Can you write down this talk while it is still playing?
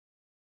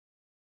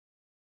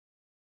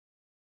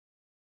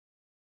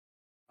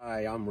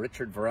Hi, I'm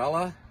Richard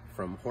Varella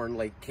from Horne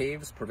Lake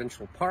Caves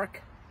Provincial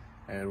Park,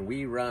 and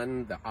we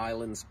run the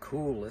island's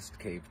coolest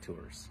cave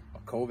tours.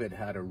 COVID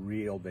had a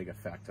real big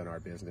effect on our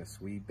business.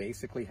 We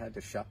basically had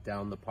to shut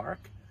down the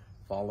park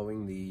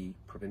following the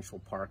provincial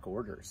park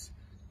orders,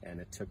 and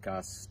it took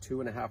us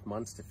 2.5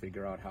 months to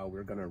figure out how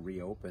we're going to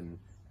reopen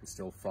and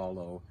still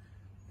follow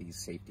these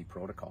safety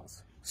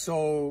protocols.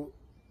 So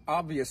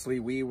obviously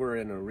we were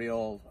in a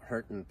real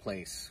hurting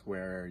place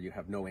where you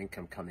have no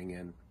income coming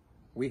in.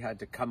 We had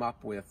to come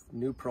up with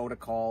new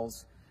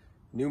protocols,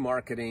 new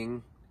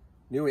marketing,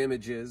 new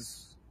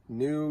images,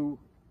 new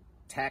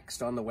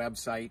text on the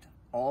website,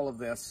 all of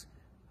this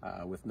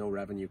with no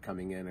revenue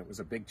coming in. It was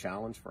a big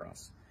challenge for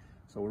us.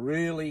 So we're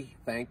really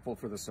thankful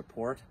for the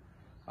support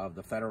of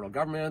the federal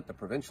government, the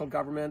provincial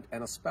government,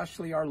 and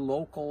especially our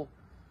local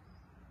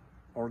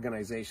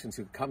organizations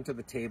who've come to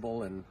the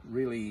table and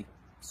really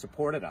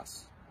supported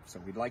us. So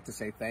we'd like to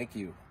say thank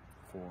you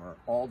for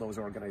all those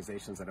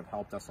organizations that have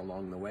helped us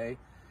along the way.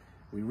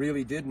 We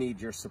really did need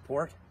your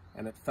support,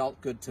 and it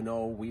felt good to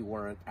know we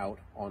weren't out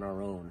on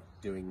our own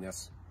doing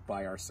this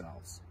by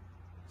ourselves.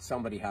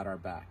 Somebody had our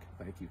back.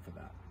 Thank you for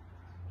that.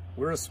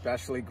 We're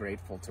especially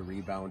grateful to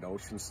Rebound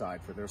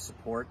Oceanside for their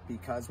support,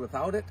 because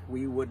without it,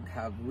 we would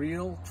have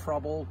real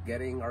trouble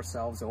getting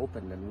ourselves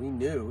open. And we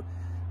knew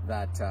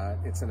that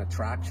it's an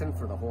attraction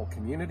for the whole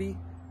community.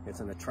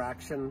 It's an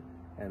attraction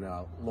and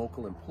a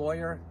local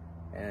employer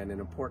and an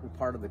important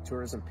part of the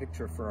tourism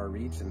picture for our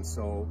region.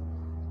 So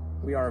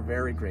we are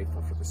very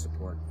grateful for the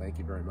support. Thank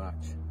you very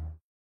much.